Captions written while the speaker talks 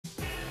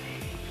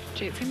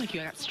Jay, it seemed like you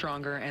got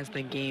stronger as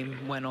the game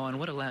went on.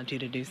 What allowed you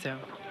to do so?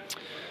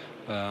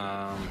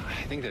 I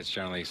think that's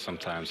generally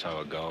sometimes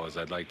how it goes.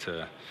 I'd like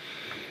to,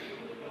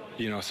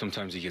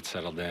 sometimes you get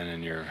settled in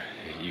and you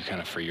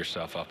kind of free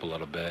yourself up a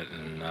little bit,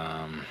 and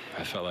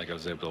I felt like I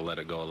was able to let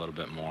it go a little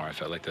bit more. I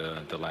felt like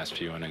the last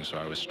few innings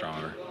where I was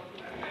stronger.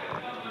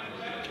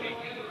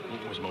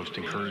 What was most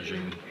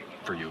encouraging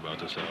for you about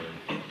this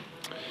outing?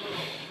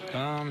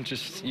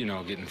 Just,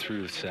 getting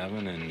through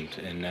 7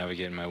 and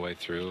navigating my way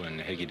through, and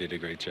Higgy did a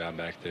great job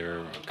back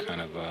there, kind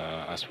of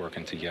us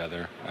working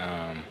together.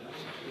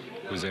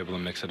 Was able to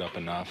mix it up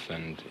enough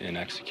and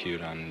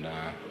execute on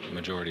the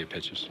majority of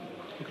pitches.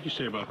 What could you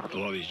say about a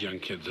lot of these young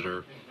kids that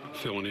are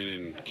filling in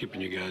and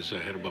keeping you guys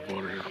head above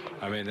water here?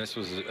 I mean, this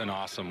was an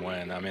awesome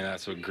win. I mean,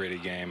 that's a gritty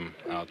game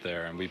out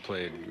there, and we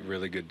played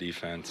really good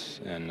defense,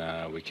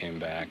 and we came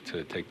back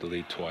to take the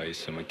lead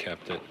twice, and we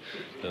kept it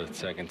the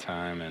second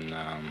time, and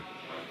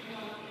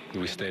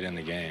we stayed in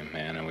the game,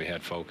 man, and we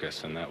had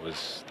focus, and that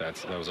was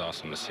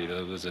awesome to see.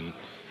 That was a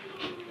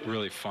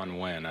really fun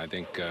win. I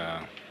think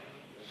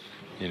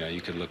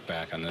you could look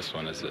back on this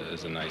one as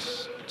a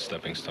nice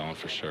stepping stone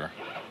for sure.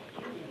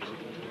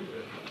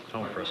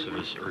 How impressive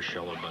has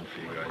Urshela been for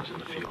you guys in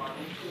the field?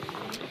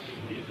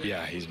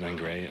 Yeah, he's been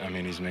great. I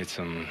mean, he's made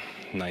some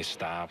nice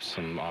stops,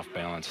 some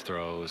off-balance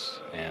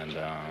throws, and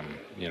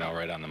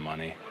right on the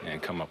money,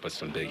 and come up with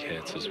some big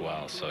hits as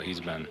well. So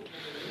he's been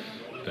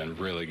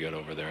really good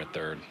over there at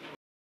third.